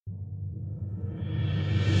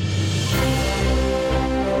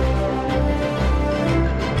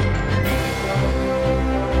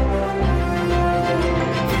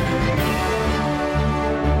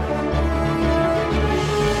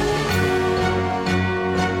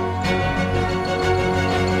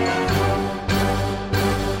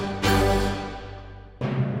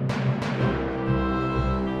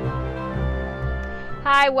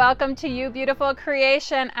welcome to You Beautiful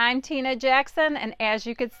Creation. I'm Tina Jackson, and as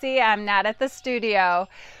you can see, I'm not at the studio.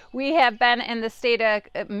 We have been in the state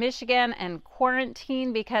of Michigan in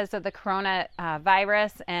quarantine because of the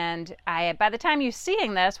coronavirus, and by the time you're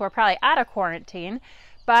seeing this, we're probably out of quarantine.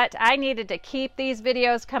 But I needed to keep these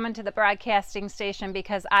videos coming to the broadcasting station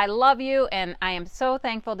because I love you, and I am so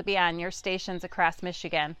thankful to be on your stations across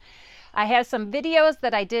Michigan. I have some videos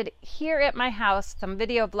that I did here at my house, some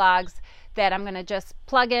video vlogs that I'm going to just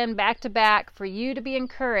plug in back to back for you to be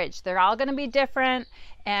encouraged. They're all going to be different,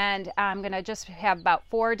 and I'm going to just have about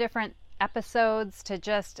 4 different episodes to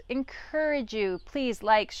just encourage you. Please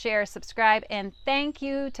like, share, subscribe, and thank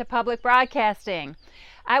you to Public Broadcasting.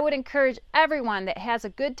 I would encourage everyone that has a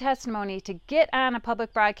good testimony to get on a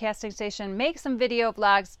public broadcasting station, make some video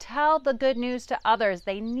vlogs, tell the good news to others.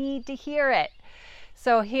 They need to hear it.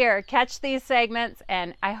 So here, catch these segments,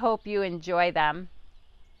 and I hope you enjoy them.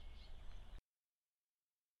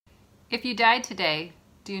 If you died today,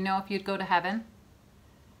 do you know if you'd go to heaven?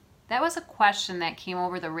 That was a question that came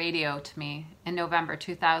over the radio to me in November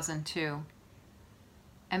 2002.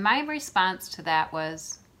 And my response to that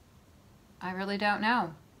was, I really don't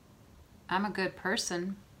know. I'm a good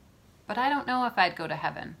person, but I don't know if I'd go to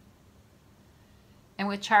heaven. And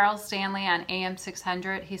with Charles Stanley on AM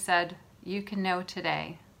 600, he said, you can know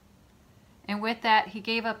today. And with that, he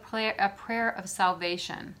gave a prayer of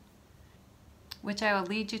salvation, which I will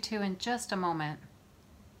lead you to in just a moment.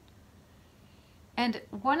 And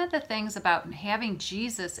one of the things about having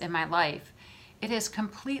Jesus in my life, it has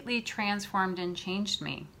completely transformed and changed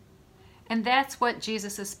me. And that's what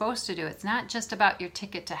Jesus is supposed to do. It's not just about your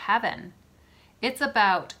ticket to heaven. It's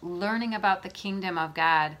about learning about the kingdom of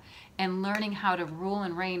God and learning how to rule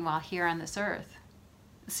and reign while here on this earth.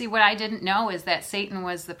 See, what I didn't know is that Satan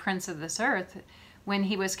was the prince of this earth when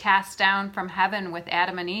he was cast down from heaven with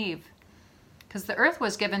Adam and Eve, because the earth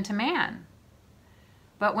was given to man.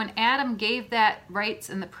 But when Adam gave that rights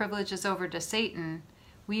and the privileges over to Satan,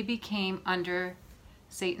 we became under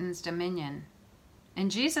Satan's dominion. And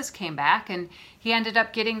Jesus came back, and he ended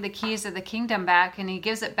up getting the keys of the kingdom back, and he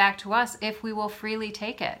gives it back to us if we will freely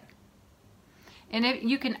take it. And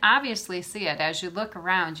you can obviously see it as you look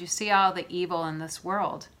around. You see all the evil in this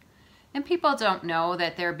world. And people don't know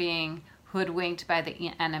that they're being hoodwinked by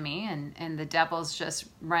the enemy, and the devil's just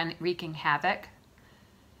wreaking havoc.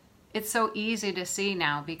 It's so easy to see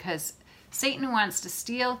now because Satan wants to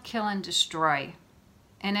steal, kill, and destroy.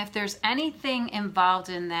 And if there's anything involved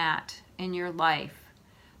in that in your life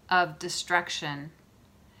of destruction,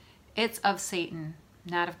 it's of Satan,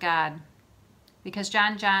 not of God. Because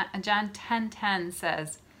John 10:10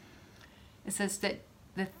 says, it says that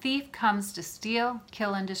the thief comes to steal,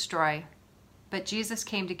 kill, and destroy. But Jesus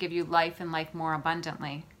came to give you life and life more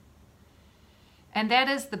abundantly. And that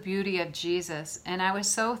is the beauty of Jesus. And I was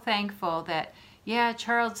so thankful that,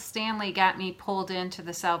 Charles Stanley got me pulled into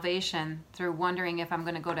the salvation through wondering if I'm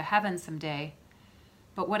going to go to heaven someday.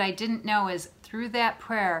 But what I didn't know is through that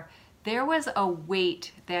prayer, there was a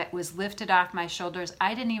weight that was lifted off my shoulders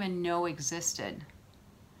I didn't even know existed.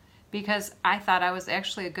 Because I thought I was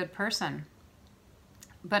actually a good person.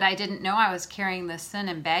 But I didn't know I was carrying the sin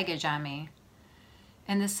and baggage on me.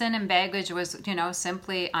 And the sin and baggage was,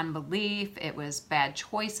 simply unbelief. It was bad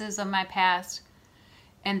choices of my past.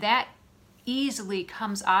 And that easily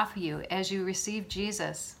comes off of you as you receive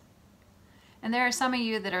Jesus. And there are some of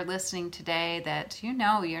you that are listening today that you're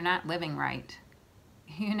not living right.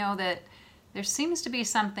 You know that there seems to be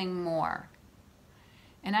something more.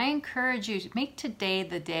 And I encourage you to make today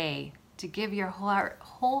the day to give your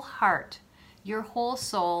whole heart, your whole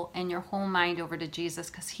soul, and your whole mind over to Jesus,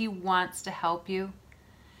 because he wants to help you.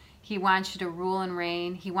 He wants you to rule and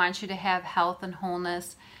reign. He wants you to have health and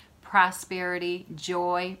wholeness, prosperity,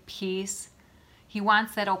 joy, peace. He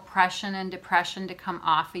wants that oppression and depression to come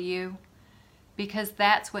off of you, because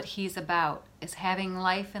that's what he's about, is having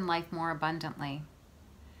life and life more abundantly.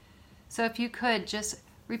 So if you could just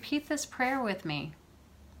repeat this prayer with me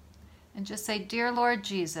and just say, Dear Lord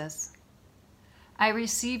Jesus, I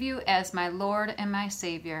receive you as my Lord and my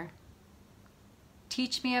Savior.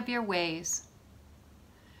 Teach me of your ways.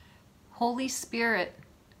 Holy Spirit,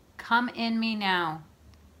 come in me now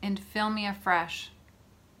and fill me afresh.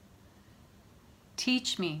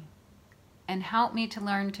 Teach me and help me to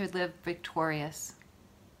learn to live victorious.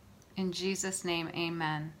 In Jesus' name,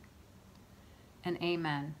 amen and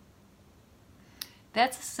amen.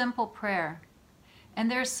 That's a simple prayer. And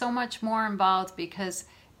there's so much more involved, because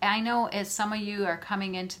I know as some of you are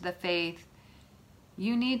coming into the faith,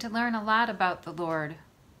 you need to learn a lot about the Lord,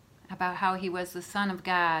 about how he was the Son of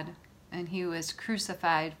God, and he was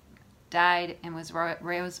crucified, died, and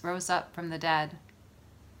rose up from the dead.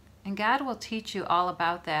 And God will teach you all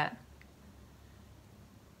about that.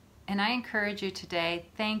 And I encourage you today,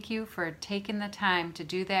 thank you for taking the time to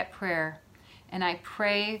do that prayer. And I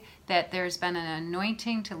pray that there's been an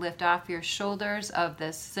anointing to lift off your shoulders of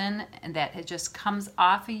this sin and that it just comes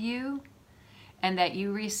off of you, and that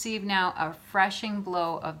you receive now a refreshing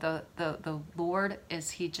blow of the Lord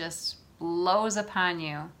as He just blows upon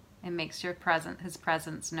you and makes His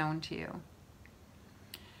presence known to you.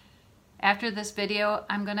 After this video,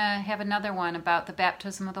 I'm going to have another one about the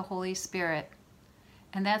baptism of the Holy Spirit.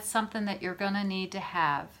 And that's something that you're going to need to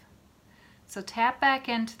have. So tap back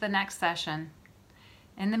into the next session.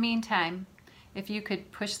 In the meantime, if you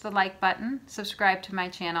could push the like button, subscribe to my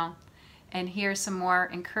channel, and hear some more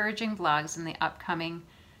encouraging vlogs in the upcoming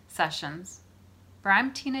sessions. For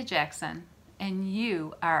I'm Tina Jackson, and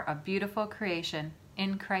you are a beautiful creation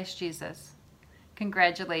in Christ Jesus.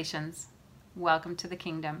 Congratulations. Welcome to the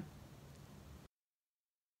kingdom.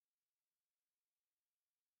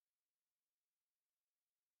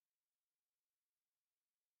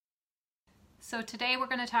 So today we're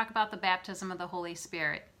going to talk about the baptism of the Holy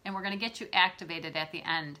Spirit, and we're going to get you activated at the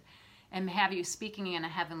end and have you speaking in a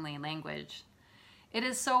heavenly language. It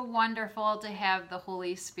is so wonderful to have the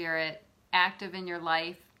Holy Spirit active in your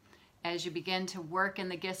life as you begin to work in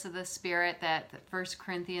the gifts of the Spirit that 1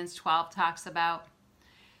 Corinthians 12 talks about.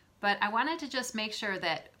 But I wanted to just make sure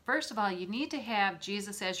that, first of all, you need to have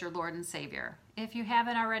Jesus as your Lord and Savior. If you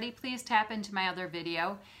haven't already, please tap into my other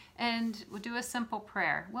video and we'll do a simple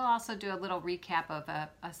prayer. We'll also do a little recap of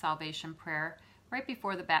a salvation prayer right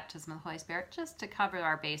before the baptism of the Holy Spirit, just to cover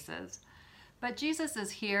our bases. But Jesus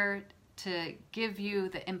is here to give you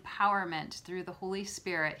the empowerment through the Holy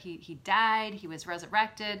Spirit. He died, He was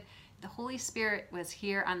resurrected. The Holy Spirit was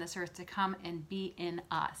here on this earth to come and be in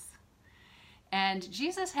us. And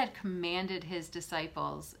Jesus had commanded His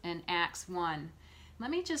disciples in Acts 1.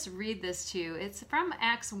 Let me just read this to you. It's from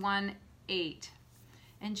Acts 1:8.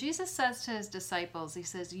 And Jesus says to His disciples, He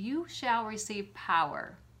says, "You shall receive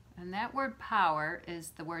power." And that word power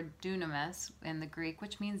is the word dunamis in the Greek,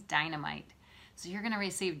 which means dynamite. So you're going to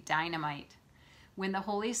receive dynamite when the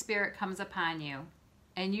Holy Spirit comes upon you.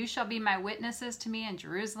 "And you shall be my witnesses to me in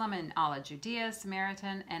Jerusalem and all of Judea,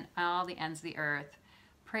 Samaritan, and all the ends of the earth."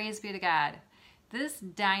 Praise be to God. This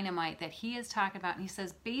dynamite that He is talking about, and He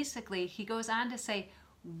says, basically, He goes on to say,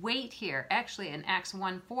 wait here. Actually, in Acts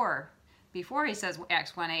 1:4, before He says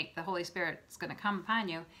Acts 1:8, the Holy Spirit is going to come upon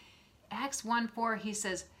you. Acts 1:4, He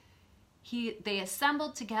says, they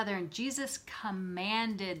assembled together and Jesus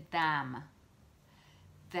commanded them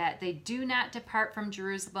that they do not depart from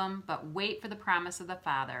Jerusalem, but wait for the promise of the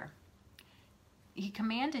Father. He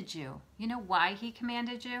commanded you. You know why He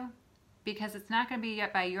commanded you? Because it's not going to be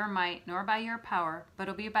by your might nor by your power, but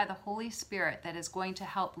it'll be by the Holy Spirit that is going to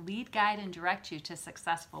help lead, guide, and direct you to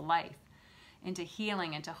successful life, into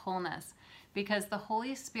healing, into wholeness. Because the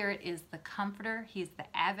Holy Spirit is the comforter. He's the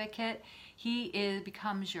advocate. He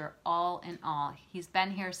becomes your all in all. He's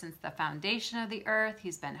been here since the foundation of the earth.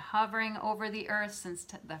 He's been hovering over the earth since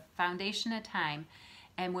the foundation of time.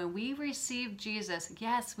 And when we receive Jesus,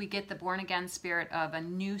 yes, we get the born again spirit of a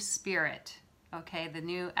new spirit. Okay, the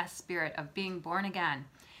new spirit of being born again.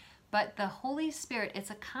 But the Holy Spirit, it's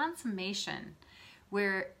a consummation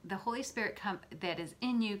where the Holy Spirit that is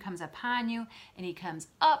in you comes upon you, and He comes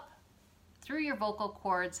up through your vocal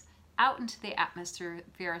cords, out into the atmosphere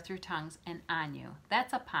through tongues, and on you.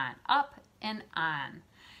 That's upon, up and on.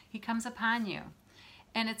 He comes upon you.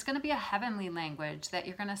 And it's going to be a heavenly language that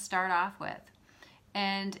you're going to start off with.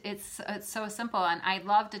 And it's so simple. And I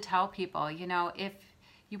love to tell people, you know, if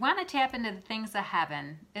you want to tap into the things of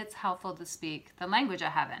heaven, it's helpful to speak the language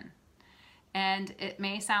of heaven. And it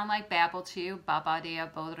may sound like babble to you, baba dea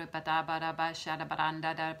bodra bada bada ba shada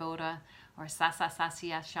baranda da boda, or sasa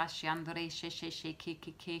sasia shashyandre sheshe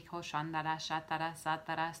kiki koshandara shatara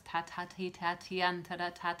satara tatati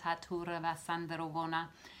tatiantara tatatura vasandarovona.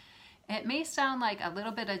 It may sound like a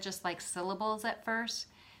little bit of just like syllables at first,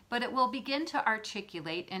 but it will begin to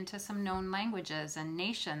articulate into some known languages and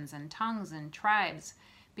nations and tongues and tribes,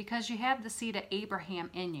 because you have the seed of Abraham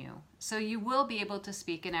in you. So you will be able to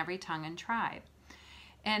speak in every tongue and tribe.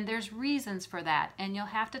 And there's reasons for that. And you'll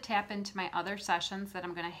have to tap into my other sessions that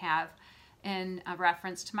I'm going to have in a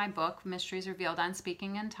reference to my book, Mysteries Revealed on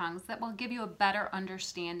Speaking in Tongues, that will give you a better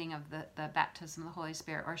understanding of the baptism of the Holy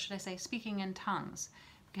Spirit, or should I say speaking in tongues,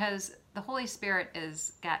 because the Holy Spirit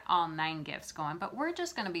is got all 9 gifts going. But we're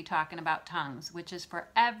just going to be talking about tongues, which is for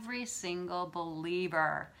every single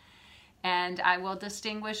believer. And I will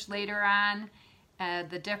distinguish later on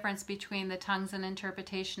the difference between the tongues and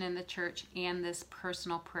interpretation in the church and this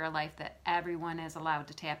personal prayer life that everyone is allowed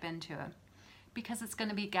to tap into. because it's going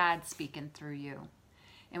to be God speaking through you.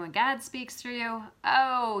 And when God speaks through you,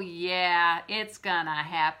 oh yeah, it's gonna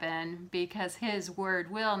happen, because his word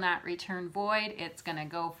will not return void. It's gonna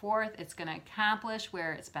go forth, it's gonna accomplish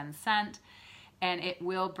where it's been sent, and it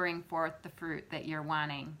will bring forth the fruit that you're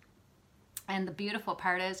wanting. And the beautiful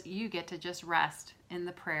part is you get to just rest in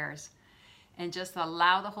the prayers and just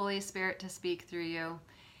allow the Holy Spirit to speak through you.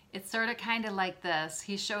 It's sort of kind of like this.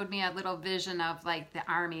 He showed me a little vision of like the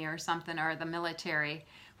army or something, or the military,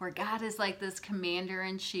 where God is like this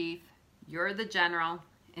commander-in-chief. You're the general,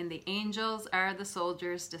 and the angels are the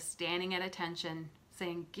soldiers just standing at attention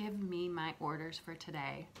saying, give me my orders for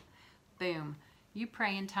today. Boom. You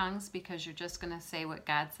pray in tongues because you're just going to say what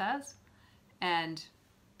God says, and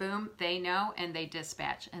boom, they know, and they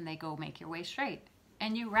dispatch, and they go make your way straight.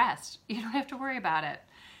 And you rest. You don't have to worry about it.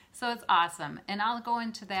 So it's awesome. And I'll go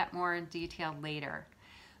into that more in detail later.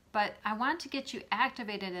 But I want to get you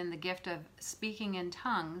activated in the gift of speaking in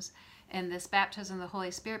tongues and this baptism of the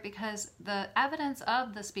Holy Spirit, because the evidence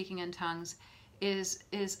of the speaking in tongues is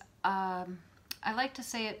I like to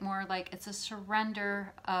say it more like it's a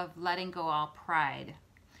surrender of letting go all pride.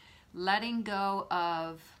 Letting go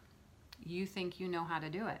of you think you know how to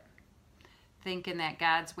do it. Thinking that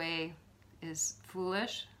God's way is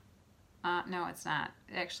foolish. No, it's not.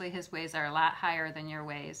 Actually, his ways are a lot higher than your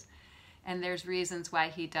ways. And there's reasons why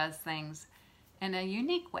he does things in a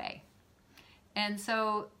unique way. And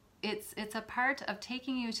so it's a part of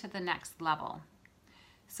taking you to the next level.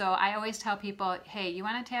 So I always tell people, hey, you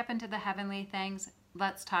want to tap into the heavenly things?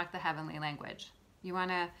 Let's talk the heavenly language. You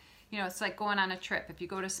want to, it's like going on a trip. If you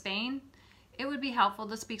go to Spain, it would be helpful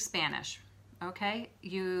to speak Spanish. Okay?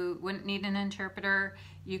 You wouldn't need an interpreter.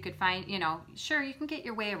 You could find, sure, you can get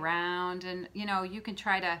your way around, and, you can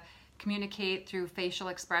try to communicate through facial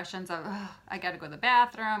expressions of, I got to go to the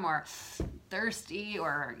bathroom, or thirsty,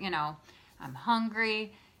 or, I'm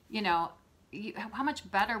hungry. How much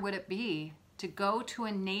better would it be to go to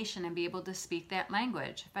a nation and be able to speak that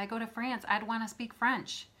language? If I go to France, I'd want to speak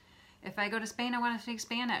French. If I go to Spain, I want to speak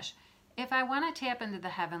Spanish. If I want to tap into the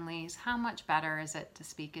heavenlies, how much better is it to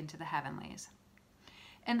speak into the heavenlies?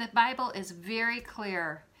 And the Bible is very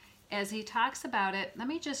clear as he talks about it. Let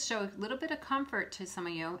me just show a little bit of comfort to some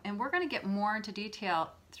of you, and we're going to get more into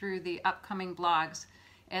detail through the upcoming blogs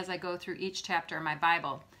as I go through each chapter of my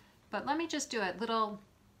Bible. But let me just do a little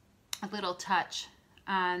touch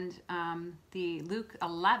on the Luke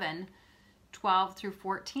 11:12 through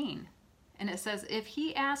 14. And it says, if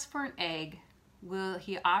he asks for an egg, will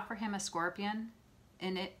he offer him a scorpion?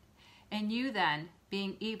 And you then,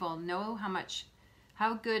 being evil, know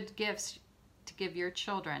how good gifts to give your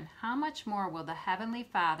children, how much more will the Heavenly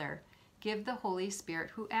Father give the Holy Spirit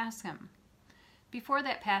who asks him? Before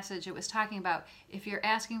that passage, it was talking about, if you're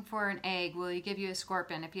asking for an egg, will he give you a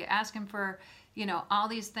scorpion? If you ask him for, all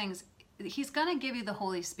these things, he's going to give you the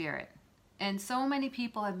Holy Spirit. And so many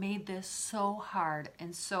people have made this so hard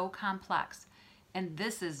and so complex. And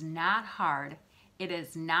this is not hard. It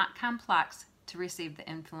is not complex to receive the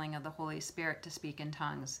infilling of the Holy Spirit to speak in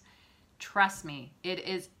tongues. Trust me, it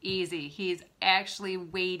is easy. He's actually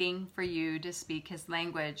waiting for you to speak his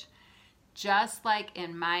language. Just like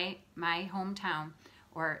in my hometown,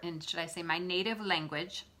 or should I say my native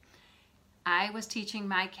language, I was teaching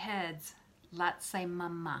my kids, let's say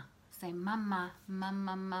mama. Say mama,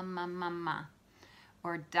 mama, mama, mama.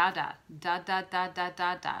 Or da-da,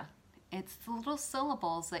 da-da-da-da-da-da. It's the little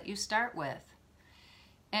syllables that you start with.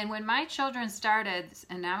 And when my children started,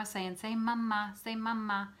 and I was saying, say mama,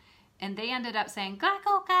 and they ended up saying,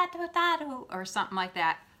 gado, or something like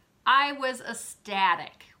that, I was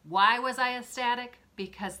ecstatic. Why was I ecstatic?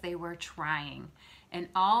 Because they were trying. And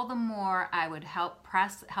all the more I would help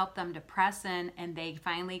them to press in, and they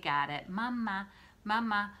finally got it. Mama,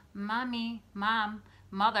 mama, mommy, mom,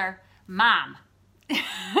 mother, mom.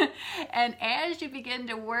 And as you begin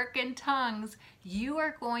to work in tongues, you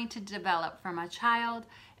are going to develop from a child,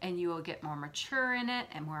 and you will get more mature in it,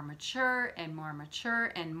 and more mature, and more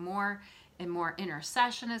mature, and more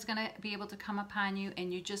intercession is going to be able to come upon you,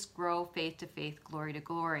 and you just grow faith to faith, glory to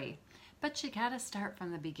glory. But you got to start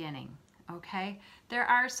from the beginning, okay? There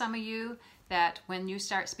are some of you that when you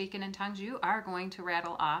start speaking in tongues, you are going to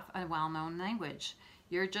rattle off a well-known language.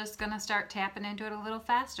 You're just going to start tapping into it a little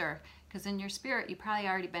faster, because in your spirit, you've probably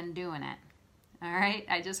already been doing it. All right?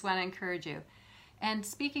 I just want to encourage you. And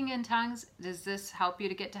speaking in tongues, does this help you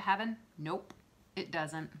to get to heaven? Nope, it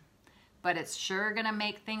doesn't. But it's sure going to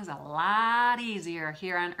make things a lot easier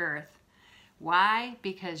here on earth. Why?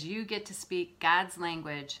 Because you get to speak God's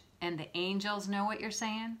language, and the angels know what you're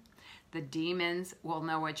saying. The demons will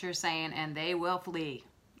know what you're saying, and they will flee.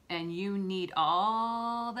 and you need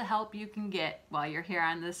all the help you can get while you're here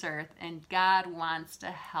on this earth, and God wants to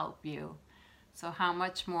help you. So how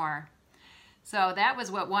much more? So that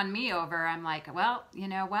was what won me over. I'm like, well, you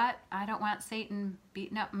know what? I don't want Satan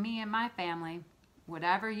beating up me and my family.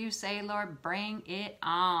 Whatever you say, Lord, bring it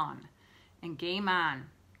on. And game on.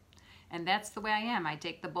 And that's the way I am. I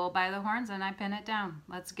take the bull by the horns and I pin it down.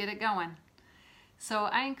 Let's get it going. So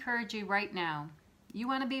I encourage you right now, you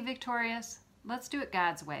want to be victorious? Let's do it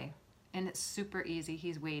God's way. And it's super easy.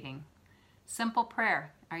 He's waiting. Simple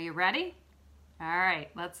prayer. Are you ready? All right,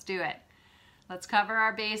 let's do it. Let's cover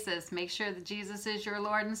our bases. Make sure that Jesus is your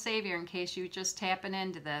Lord and Savior in case you're just tapping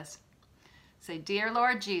into this. Say, Dear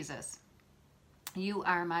Lord Jesus, you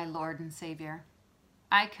are my Lord and Savior.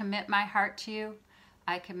 I commit my heart to you.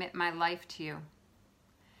 I commit my life to you.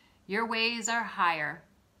 Your ways are higher.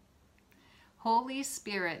 Holy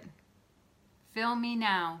Spirit, fill me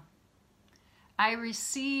now. I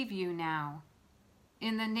receive you now.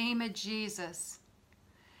 In the name of Jesus,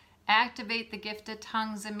 activate the gift of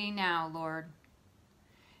tongues in me now, Lord.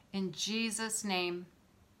 In Jesus' name,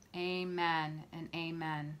 amen and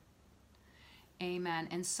amen. Amen.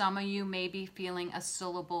 And some of you may be feeling a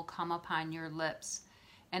syllable come upon your lips.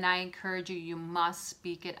 And I encourage you, you must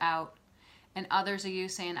speak it out. And others of you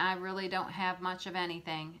saying, I really don't have much of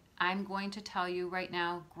anything. I'm going to tell you right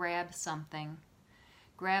now, grab something.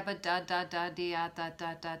 Grab a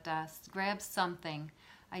da-da-da-dee-da-da-da-da. Grab something.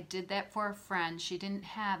 I did that for a friend. She didn't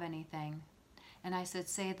have anything. And I said,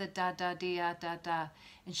 say the da-da-dee-da-da-da.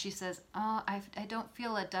 And she says, oh, I don't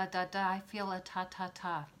feel a da-da-da. I feel a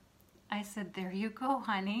ta-ta-ta. I said, there you go,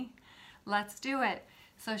 honey. Let's do it.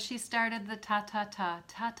 So she started the ta-ta-ta.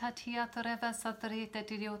 Ta-ta-tia toreva satorita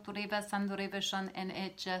tirio toreva sandoreva shun, and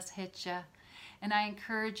it just hit ya. And I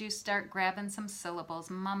encourage you, start grabbing some syllables.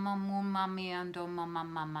 Mama mu mami ando mama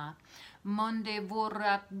mama. Monde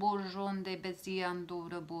vorat bojonde beziando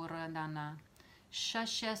de boranana.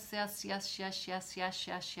 Shash yes yes yes yes yes yes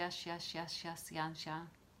yes yes yes yes yes yes yes.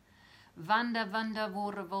 Vanda vanda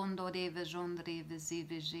voravondo de vejondre vizi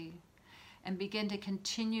viji. And begin to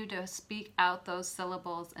continue to speak out those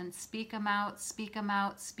syllables and speak them out, speak them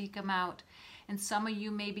out, speak them out. And some of you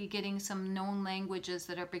may be getting some known languages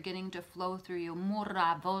that are beginning to flow through you.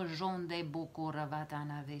 Mura vojonde bukura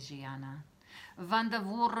vadana vejiana. Vanda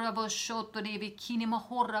vura voshotre vikini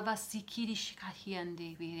mahora vasikiri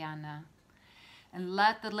shikahiande viana. And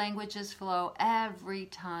let the languages flow. Every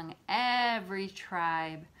tongue, every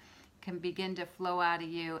tribe can begin to flow out of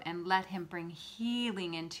you, and let him bring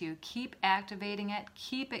healing into you. Keep activating it,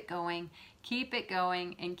 keep it going,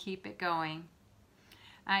 and keep it going.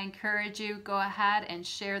 I encourage you, go ahead and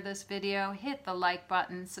share this video, hit the like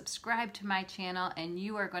button, subscribe to my channel, and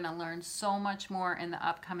you are going to learn so much more in the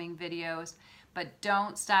upcoming videos. But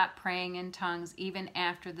don't stop praying in tongues even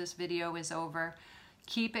after this video is over.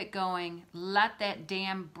 Keep it going. Let that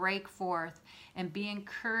dam break forth, and be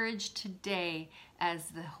encouraged today as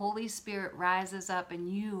the Holy Spirit rises up and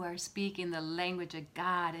you are speaking the language of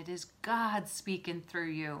God. It is God speaking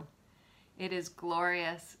through you. It is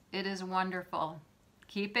glorious. It is wonderful.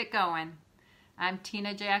 Keep it going. I'm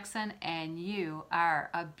Tina Jackson, and you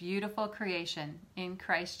are a beautiful creation in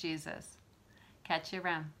Christ Jesus. Catch you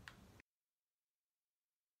around.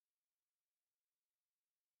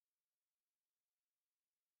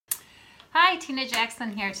 Hi, Tina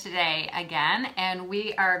Jackson here today again, and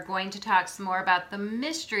we are going to talk some more about the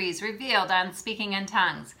mysteries revealed on speaking in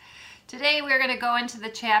tongues. Today we're going to go into the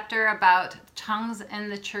chapter about tongues in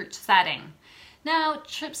the church setting. Now,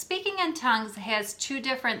 speaking in tongues has two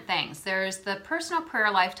different things. There's the personal prayer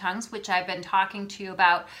life tongues, which I've been talking to you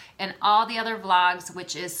about in all the other vlogs,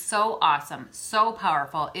 which is so awesome, so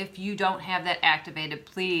powerful. If you don't have that activated,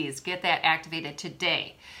 please get that activated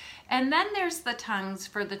today. And then there's the tongues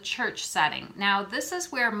for the church setting. Now, this is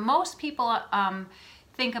where most people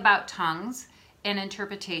think about tongues and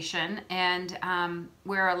interpretation, and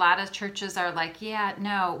where a lot of churches are like, yeah,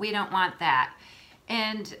 no, we don't want that.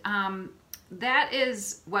 And that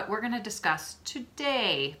is what we're going to discuss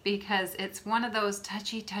today, because it's one of those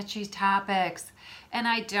touchy topics, and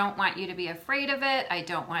I don't want you to be afraid of it. I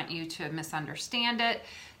don't want you to misunderstand it.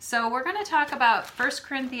 So we're going to talk about 1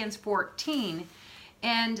 Corinthians 14.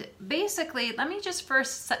 And basically, let me just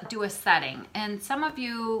first do a setting. And some of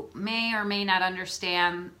you may or may not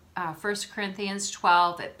understand 1 Corinthians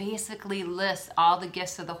 12. It basically lists all the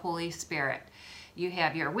gifts of the Holy Spirit. You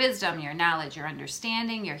have your wisdom, your knowledge, your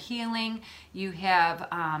understanding, your healing. You have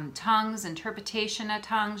tongues, interpretation of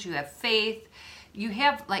tongues. You have faith. You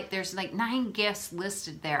have there's 9 gifts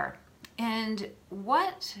listed there. And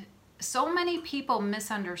what so many people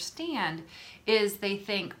misunderstand is they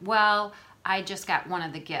think, well, I just got one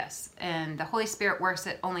of the gifts and the Holy Spirit works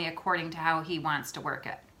it only according to how he wants to work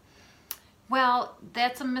it. Well,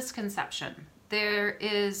 that's a misconception. There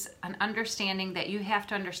is an understanding that you have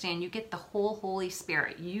to understand. You get the whole Holy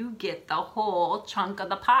Spirit. You get the whole chunk of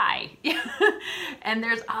the pie. And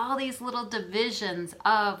there's all these little divisions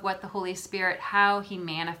of what the Holy Spirit, how he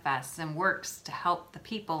manifests and works to help the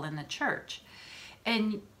people in the church.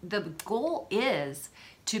 And the goal is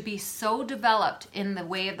to be so developed in the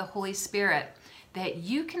way of the Holy Spirit that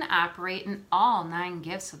you can operate in all 9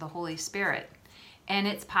 gifts of the Holy Spirit. And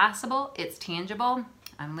it's possible, it's tangible.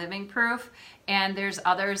 I'm living proof. And there's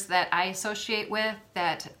others that I associate with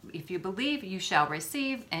that if you believe, you shall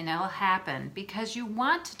receive, and it'll happen because you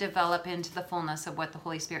want to develop into the fullness of what the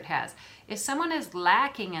Holy Spirit has. If someone is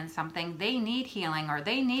lacking in something, they need healing or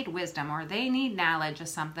they need wisdom or they need knowledge of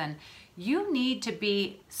something, you need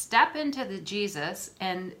to step into the Jesus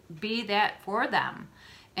and be that for them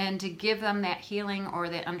and to give them that healing or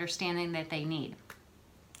that understanding that they need.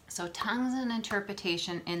 So tongues and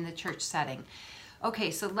interpretation in the church setting.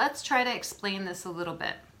 Okay, so let's try to explain this a little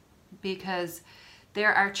bit because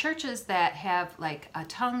there are churches that have like a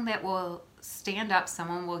tongue that will stand up.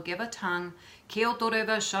 Someone will give a tongue, or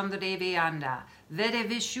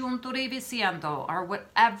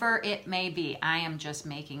whatever it may be. I am just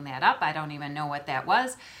making that up. I don't even know what that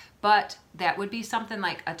was, but that would be something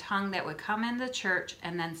like a tongue that would come in the church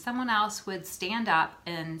and then someone else would stand up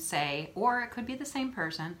and say, or it could be the same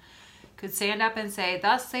person, could stand up and say,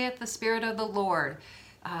 "Thus saith the Spirit of the Lord.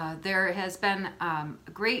 There has been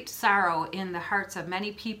great sorrow in the hearts of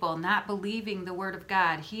many people not believing the word of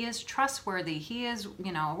God. He is trustworthy. He is,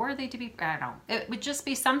 worthy to be," I don't know. It would just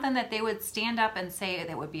be something that they would stand up and say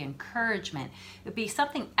that would be encouragement. It would be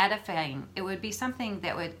something edifying. It would be something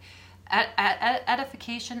that would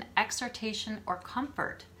edification, exhortation, or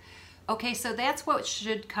comfort. Okay, so that's what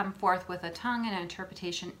should come forth with a tongue and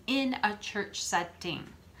interpretation in a church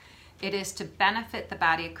setting. It is to benefit the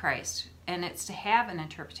body of Christ, and it's to have an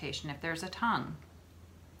interpretation if there's a tongue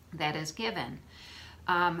that is given.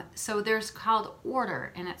 So there's called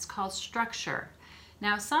order, and it's called structure.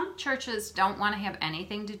 Now, some churches don't want to have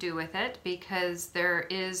anything to do with it because there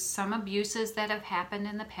is some abuses that have happened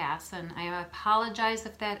in the past, and I apologize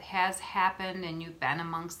if that has happened and you've been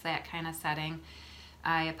amongst that kind of setting.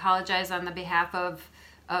 I apologize on the behalf of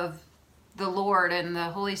the Lord and the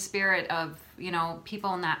Holy Spirit of,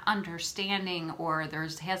 people not understanding or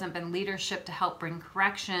hasn't been leadership to help bring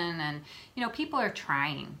correction. And, people are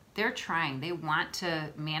trying. They're trying. They want to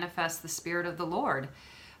manifest the Spirit of the Lord.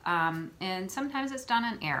 And sometimes it's done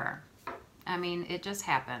in error. I mean, it just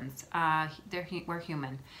happens. We're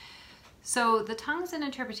human. So the tongues and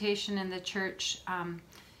interpretation in the church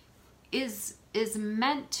is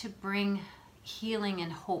meant to bring healing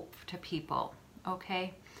and hope to people,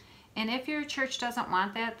 okay? And if your church doesn't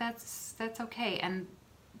want that, that's okay. And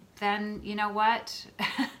then, you know what?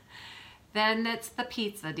 Then it's the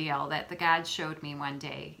pizza deal that the God showed me one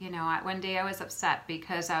day. One day I was upset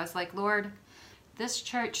because I was like, Lord, this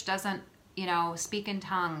church doesn't, speak in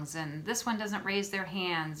tongues, and this one doesn't raise their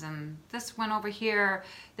hands, and this one over here,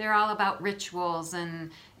 they're all about rituals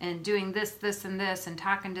and doing this, and this, and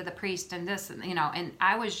talking to the priest and this, and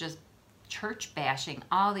I was just church bashing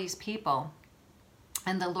all these people.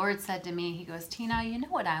 And the Lord said to me, he goes, "Tina, you know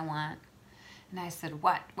what I want?" And I said,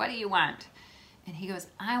 "What? What do you want?" And he goes,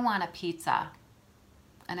 "I want a pizza."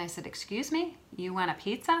 And I said, "Excuse me? You want a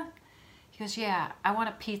pizza?" He goes, "Yeah, I want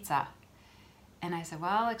a pizza." And I said,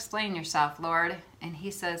 "Well, explain yourself, Lord." And he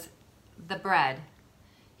says, "The bread."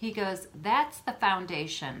 He goes, "That's the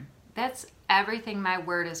foundation. That's everything my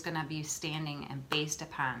word is going to be standing and based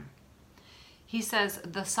upon." He says,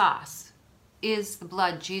 "The sauce is the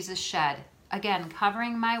blood Jesus shed, again,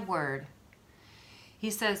 covering my word."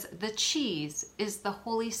 He says, "The cheese is the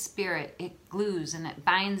Holy Spirit. It glues and it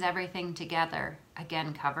binds everything together,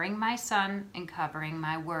 again, covering my son and covering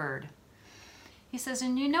my word." He says,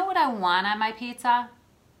 "And you know what I want on my pizza?"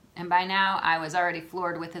 And by now, I was already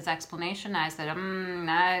floored with his explanation. I said, I'm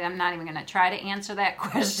not even going to try to answer that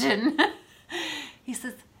question. He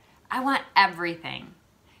says, "I want everything."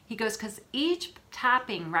 He goes, "Because each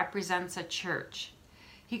topping represents a church."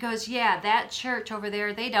 He goes, "Yeah, that church over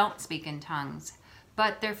there, they don't speak in tongues,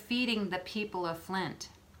 but they're feeding the people of Flint."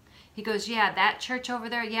 He goes, "Yeah, that church over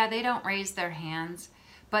there, yeah, they don't raise their hands,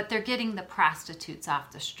 but they're getting the prostitutes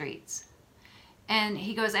off the streets." And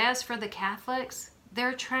he goes, "As for the Catholics,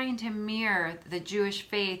 they're trying to mirror the Jewish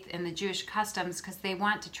faith and the Jewish customs because they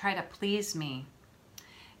want to try to please me.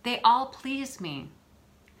 They all please me."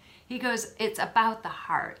 He goes, "It's about the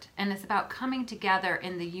heart, and it's about coming together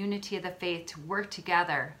in the unity of the faith to work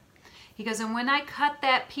together." He goes, "And when I cut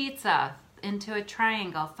that pizza, into a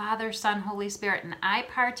triangle, Father, Son, Holy Spirit, and I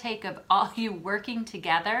partake of all you working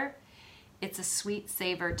together, it's a sweet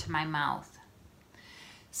savor to my mouth.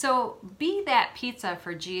 So be that pizza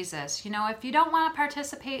for Jesus. If you don't want to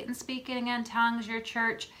participate in speaking in tongues, your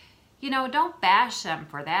church, don't bash them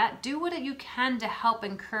for that. Do what you can to help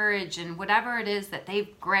encourage and whatever it is that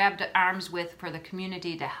they've grabbed arms with for the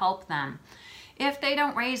community to help them. If they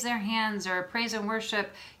don't raise their hands or praise and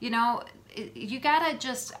worship, you got to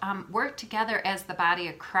just work together as the body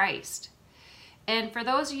of Christ. And for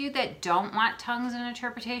those of you that don't want tongues and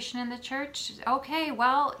interpretation in the church, okay,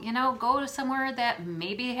 well, go to somewhere that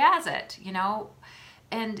maybe has it,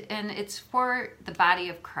 and it's for the body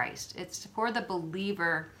of Christ. It's for the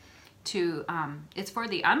believer it's for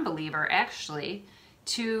the unbeliever actually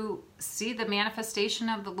to see the manifestation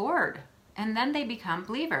of the Lord, and then they become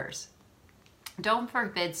believers. Don't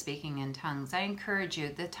forbid speaking in tongues. I encourage you.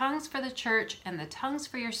 The tongues for the church and the tongues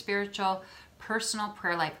for your spiritual personal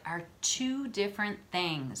prayer life are two different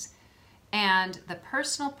things. And the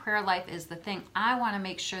personal prayer life is the thing I want to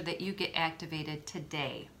make sure that you get activated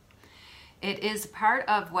today. It is part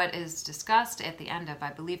of what is discussed at the end of,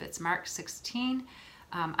 I believe it's Mark 16.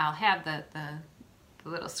 I'll have the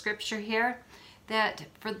little scripture here, that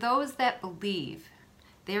for those that believe,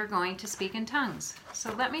 they're going to speak in tongues.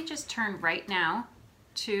 So let me just turn right now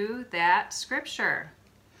to that scripture.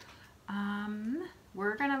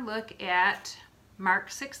 We're going to look at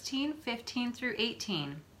Mark 16, 15 through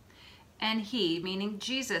 18. And he, meaning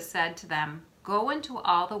Jesus, said to them, "Go into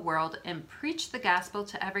all the world and preach the gospel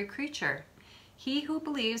to every creature. He who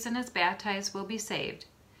believes and is baptized will be saved,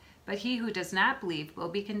 but he who does not believe will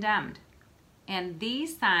be condemned. And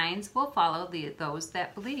these signs will follow those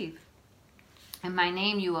that believe. In my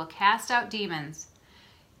name you will cast out demons.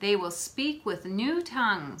 They will speak with new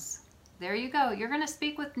tongues." There you go. You're going to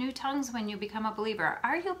speak with new tongues when you become a believer.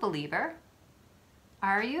 Are you a believer?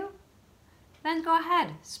 Are you? Then go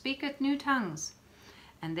ahead. Speak with new tongues.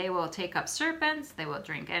 And they will take up serpents. They will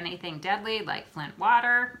drink anything deadly like flint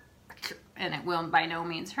water. And it will by no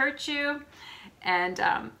means hurt you. And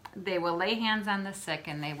they will lay hands on the sick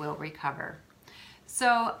and they will recover.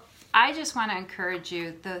 So I just want to encourage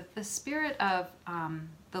you. The Spirit of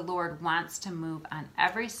the Lord wants to move on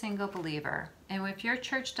every single believer. And if your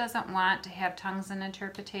church doesn't want to have tongues and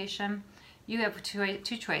interpretation, you have two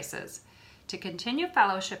choices: to continue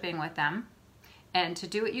fellowshipping with them and to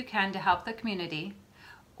do what you can to help the community,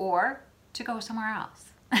 or to go somewhere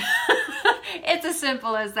else. It's as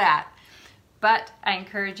simple as that. But I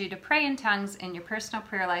encourage you to pray in tongues in your personal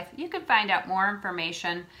prayer life. You can find out more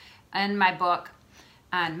information in my book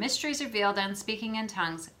on Mysteries Revealed on Speaking in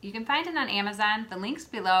Tongues. You can find it on Amazon. The link's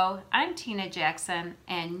below. I'm Tina Jackson,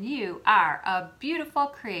 and you are a beautiful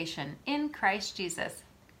creation in Christ Jesus.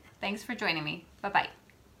 Thanks for joining me. Bye-bye.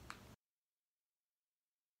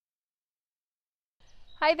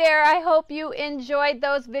 Hi there, I hope you enjoyed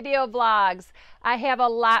those video vlogs. I have a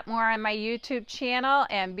lot more on my YouTube channel,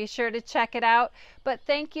 and be sure to check it out. But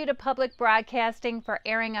thank you to Public Broadcasting for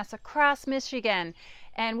airing us across Michigan.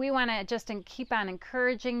 And we want to just keep on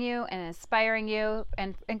encouraging you and inspiring you,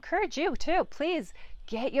 and encourage you too. Please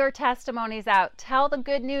get your testimonies out. Tell the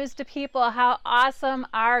good news to people how awesome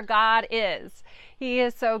our God is. He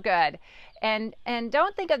is so good. And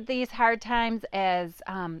don't think of these hard times as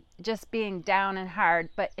just being down and hard,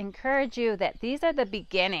 but encourage you that these are the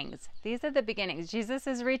beginnings. These are the beginnings. Jesus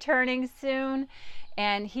is returning soon,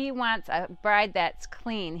 and he wants a bride that's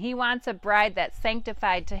clean. He wants a bride that's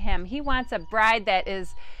sanctified to him. He wants a bride that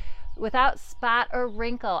is without spot or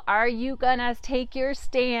wrinkle. Are you gonna take your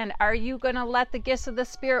stand? Are you gonna let the gifts of the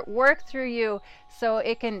Spirit work through you so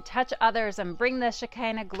it can touch others and bring the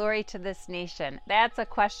Shekinah glory to this nation? That's a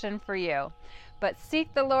question for you. But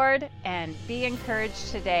seek the Lord and be encouraged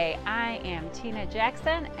today. I am Tina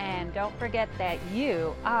Jackson, and don't forget that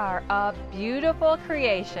you are a beautiful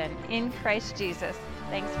creation in Christ Jesus.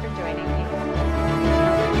 Thanks for joining me.